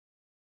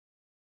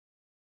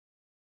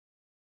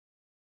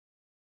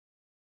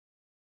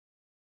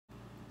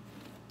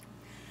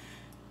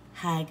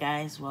Hi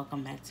guys,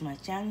 welcome back to my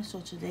channel. So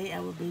today I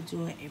will be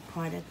doing a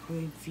product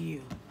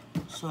review.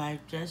 So I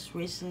just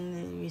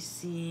recently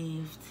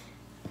received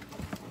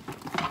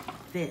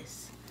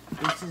this.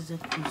 This is a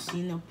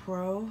Cucina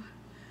Pro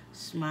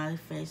smiley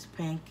face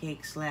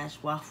pancake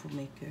 / waffle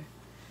maker.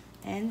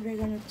 And we're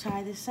gonna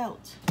try this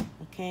out.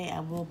 Okay,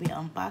 I will be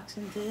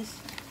unboxing this.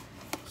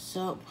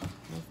 So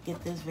let's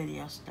get this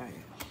video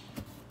started.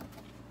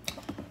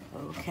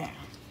 Okay.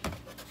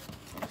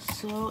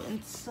 So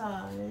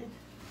inside,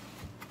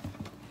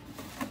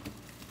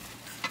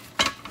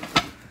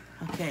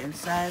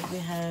 we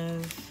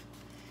have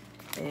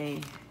a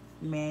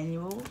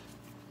manual.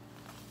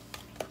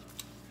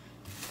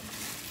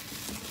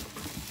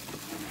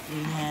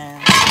 We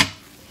have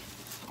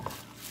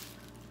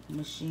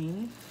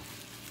machine.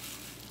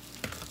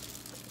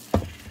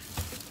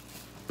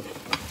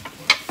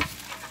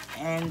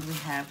 And we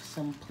have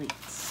some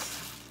plates.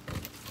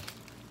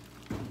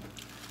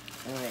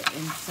 Alright,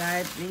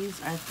 inside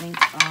these I think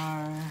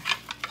are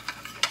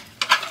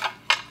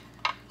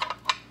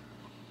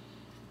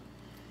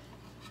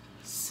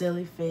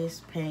silly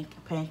face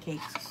pancake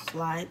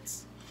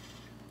slides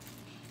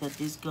that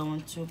these go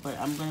into, but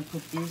I'm going to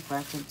put these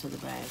back into the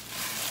bag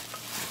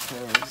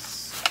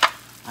because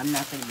I'm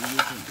not going to be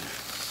using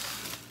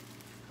these.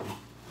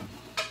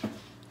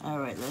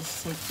 Alright,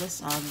 let's take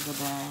this out of the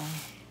bag.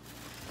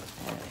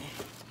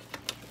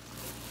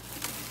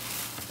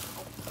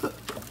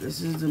 Alright.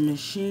 This is the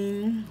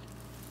machine,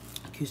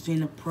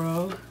 Cucina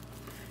Pro.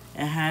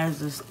 It has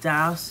this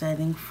dial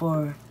setting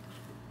for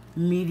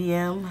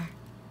medium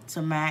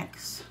to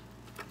max,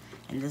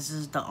 and this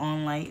is the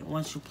on light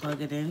once you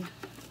plug it in.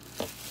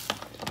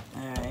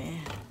 Alright,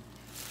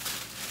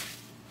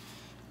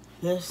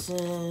 this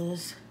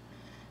is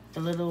the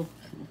little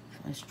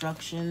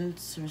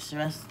instructions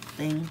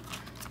thing.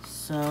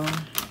 So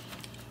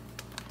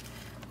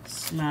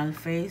smiley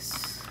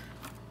face,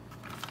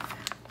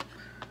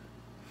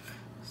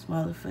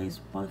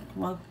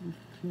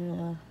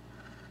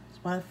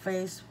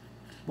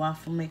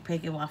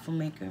 pancake waffle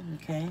maker.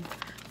 Okay,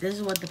 this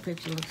is what the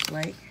picture looks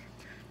like.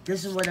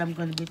 This is what I'm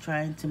going to be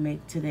trying to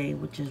make today,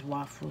 which is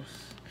waffles.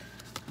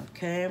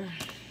 Okay.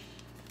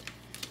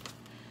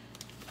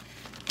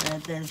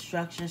 And the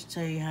instructions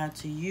tell you how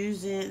to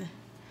use it,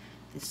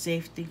 the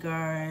safety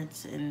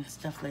guards and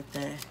stuff like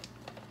that.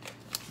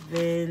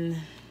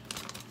 Then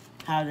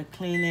how to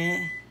clean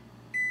it.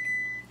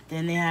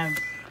 Then they have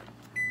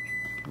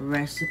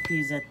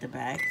recipes at the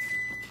back.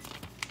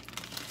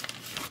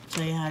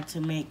 Tell you how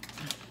to make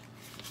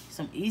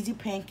some easy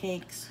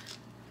pancakes,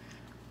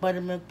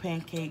 buttermilk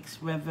pancakes,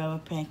 red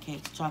velvet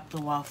pancakes,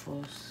 chocolate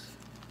waffles,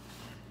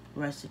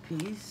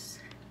 recipes.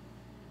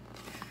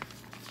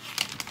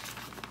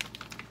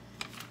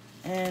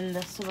 And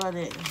that's about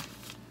it.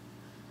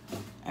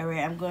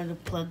 Alright, I'm going to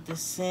plug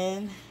this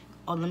in.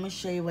 Oh, let me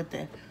show you what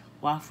the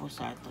waffle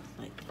side looks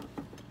like.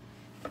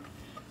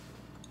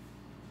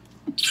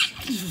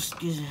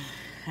 Excuse me.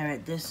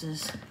 Alright, this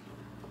is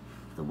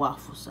the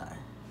waffle side.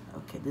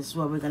 Okay, this is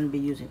what we're going to be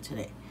using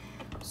today.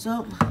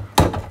 So,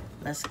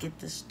 let's get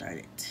this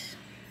started.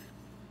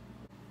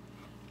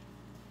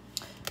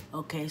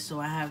 Okay, so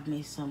I have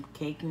me some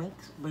cake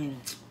mix,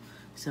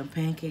 some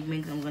pancake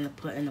mix I'm going to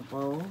put in a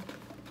bowl.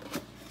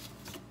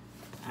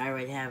 I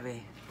already have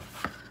a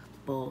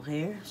bowl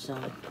here, so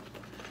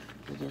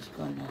we're just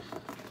going to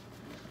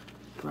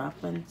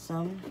drop in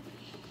some.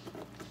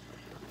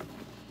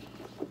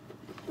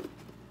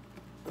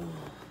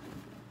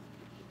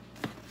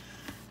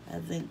 I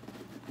think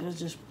let's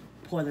just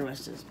pour the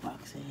rest of this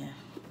box in here.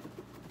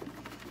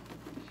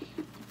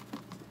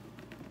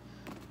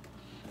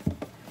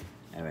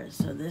 Alright,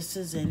 so this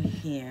is in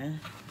here.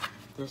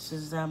 This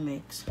is our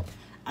mix.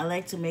 I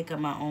like to make up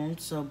my own,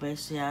 so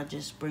basically I'll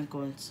just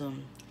sprinkle in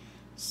some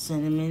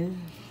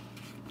cinnamon.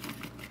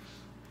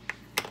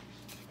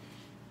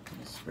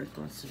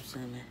 Sprinkle in some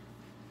cinnamon.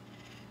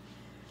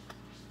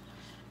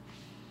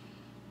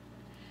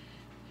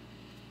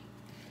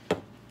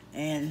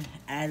 And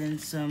add in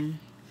some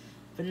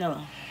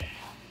vanilla.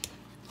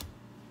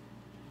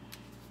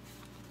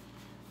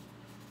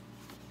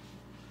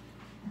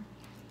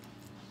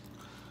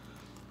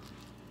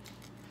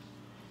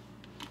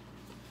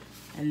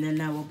 And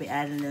then I will be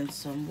adding in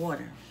some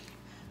water.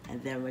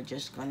 And then we're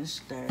just going to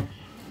stir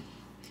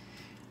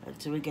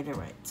until we get it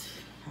right.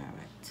 All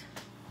right.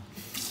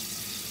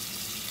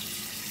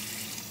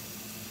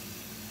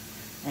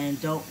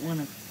 And don't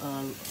want a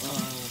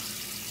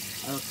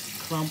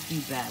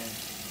clumpy batter.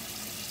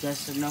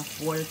 Just enough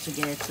water to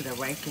get it to the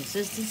right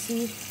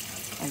consistency.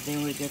 And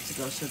then we're good to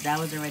go. So that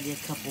was already a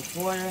cup of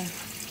water.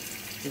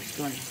 Just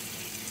going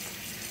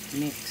to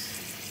mix.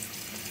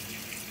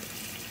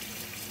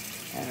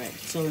 Alright,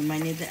 so we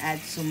might need to add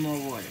some more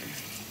water.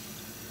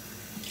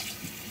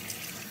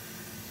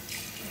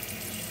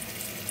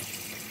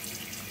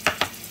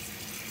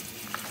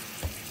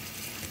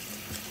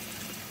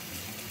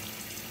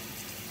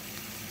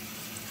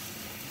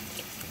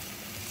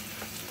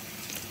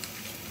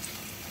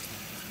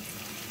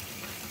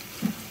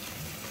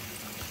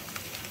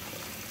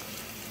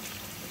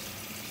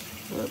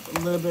 a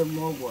little bit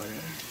more water.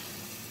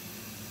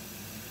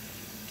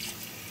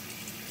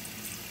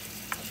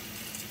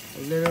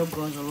 A little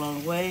goes a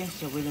long way,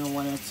 so we don't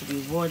want it to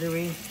be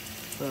watery,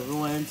 but we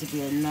want it to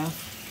be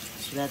enough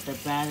so that the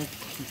batter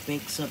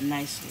bakes up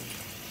nicely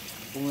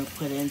when we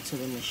put it into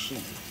the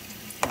machine.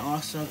 I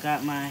also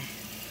got my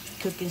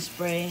cooking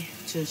spray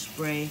to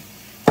spray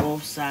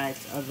both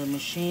sides of the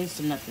machine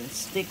so nothing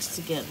sticks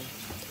together.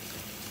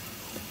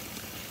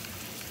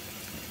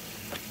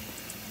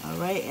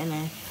 Alright, and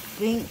I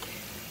think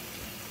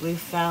we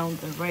found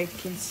the right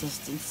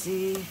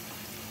consistency.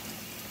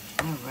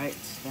 Alright,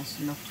 that's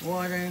enough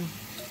water.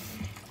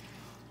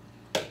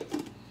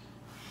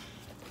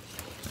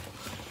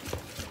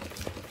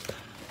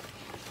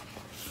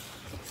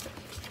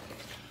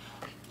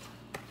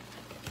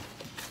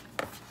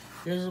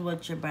 This is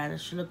what your batter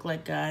should look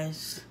like,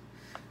 guys.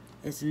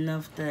 It's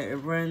enough that it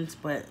runs,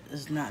 but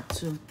it's not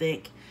too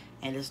thick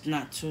and it's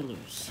not too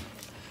loose.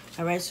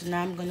 Alright, so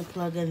now I'm going to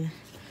plug in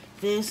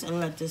this and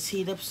let this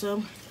heat up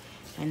some.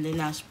 And then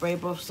I'll spray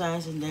both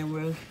sides and then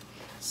we'll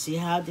see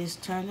how this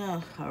turned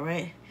out.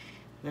 Alright,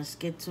 let's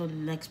get to the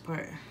next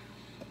part.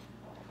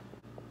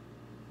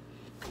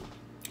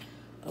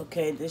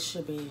 Okay, this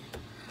should be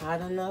hot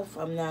enough.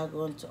 I'm now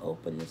going to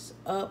open this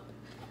up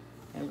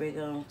and we're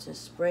going to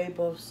spray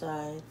both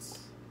sides.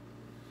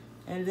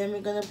 And then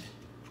we're going to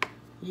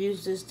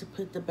use this to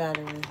put the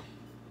batter in.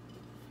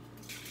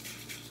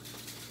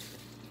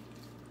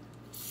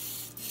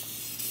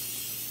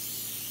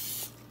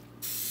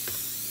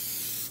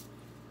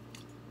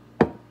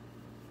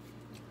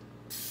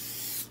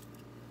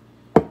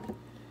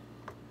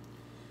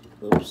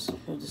 Oops,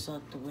 move this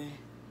out the way.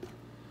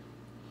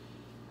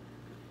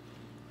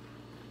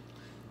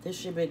 This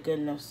should be good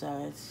enough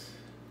size.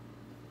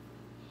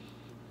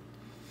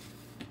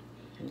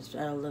 Let's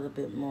add a little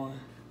bit more.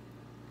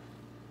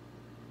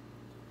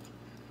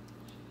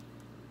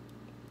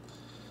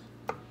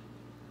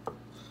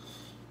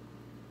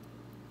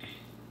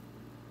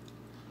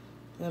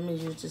 Let me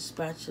use the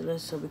spatula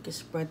so we can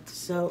spread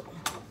this out.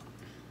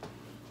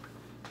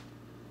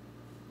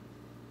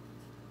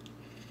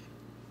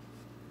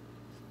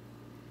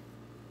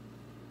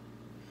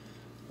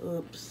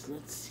 Oops,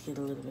 let's get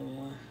a little bit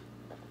more.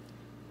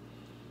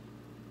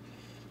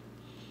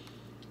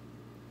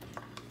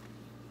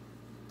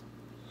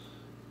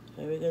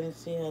 Okay, we're gonna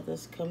see how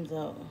this comes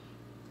out.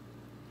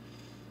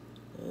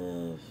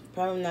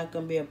 Probably not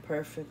gonna be a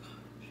perfect,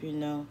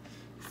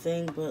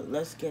 thing, but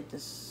let's get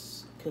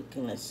this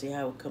cooking. Let's see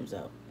how it comes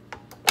out.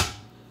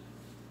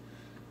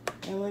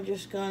 And we're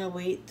just gonna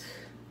wait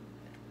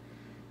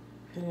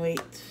and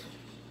wait.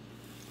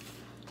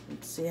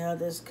 Let's see how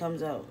this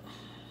comes out.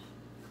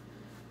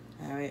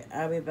 Alright,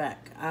 I'll be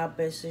back. I'll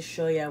basically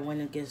show you when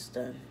it gets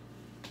done.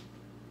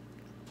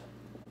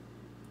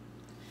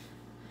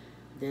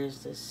 There's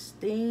the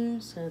steam,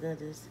 so that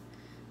it's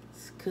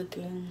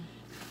cooking.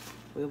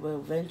 We will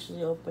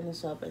eventually open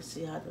this up and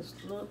see how this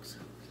looks.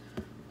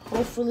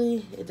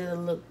 Hopefully, it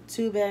doesn't look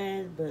too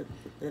bad, but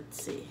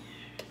let's see.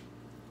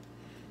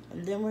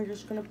 And then we're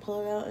just gonna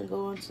pull it out and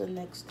go on to the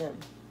next step.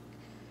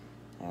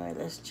 Alright,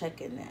 let's check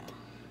it now.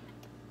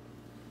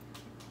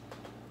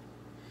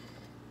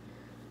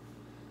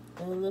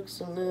 It looks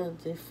a little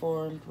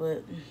deformed,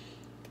 but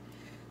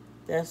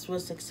that's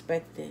what's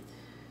expected.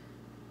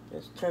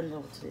 Let's turn it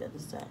over to the other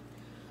side.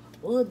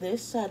 Oh,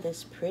 this side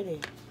is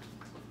pretty.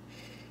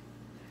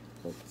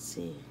 Let's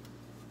see.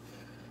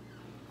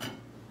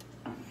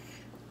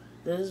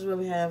 This is where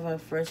we have our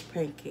first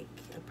pancake,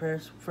 our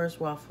first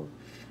waffle.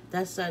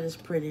 That side is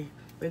pretty.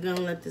 We're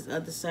gonna let this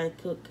other side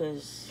cook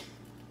because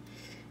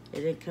it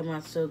didn't come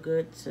out so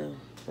good, so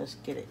let's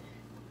get it.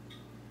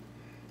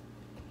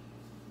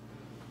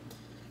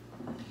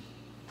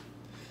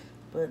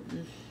 But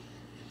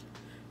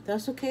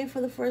that's okay for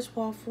the first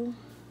waffle.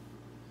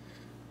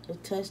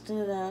 Just testing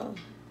it out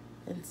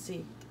and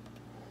see.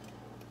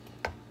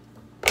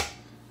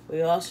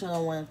 We also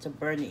don't want it to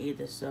burn it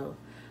either, so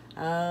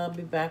I'll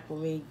be back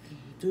when we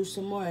do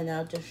some more and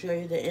I'll just show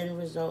you the end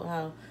result,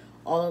 how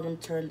all of them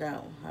turned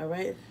out.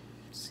 Alright?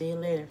 See you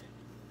later.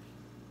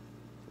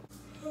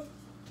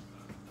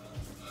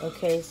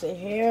 Okay, so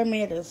here I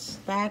made a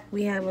stack.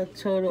 We have a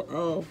total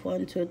of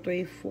 1, 2,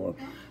 3, 4.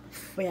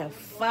 We have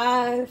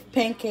 5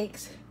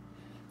 pancakes.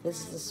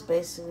 This is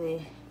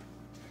basically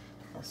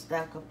a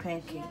stack of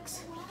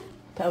pancakes.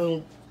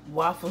 Probably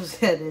waffles,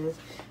 that is.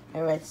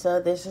 Alright, so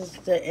this is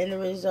the end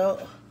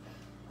result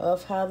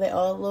of how they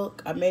all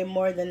look. I made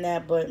more than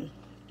that, but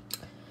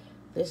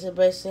this is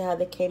basically how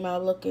they came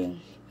out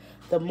looking.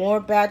 The more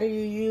batter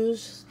you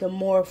use, the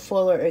more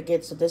fuller it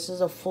gets. So this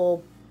is a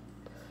full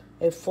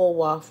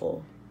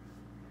waffle.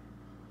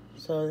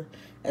 So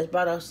it's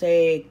about, I'll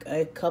say,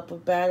 a cup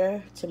of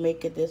batter to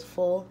make it this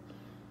full.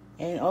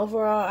 And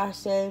overall, I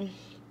say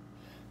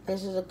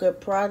this is a good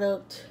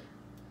product.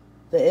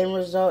 The end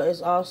result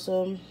is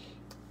awesome.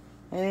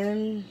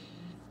 And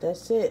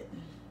that's it.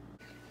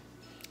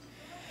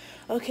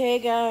 Okay,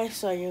 guys,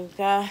 so you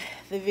got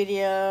the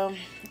video.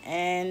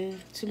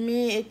 And to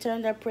me, it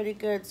turned out pretty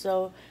good.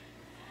 So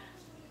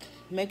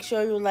Make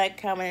sure you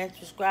like, comment, and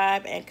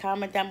subscribe. And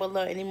comment down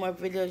below any more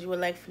videos you would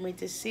like for me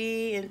to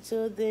see.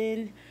 Until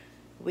then,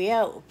 we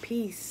out.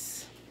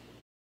 Peace.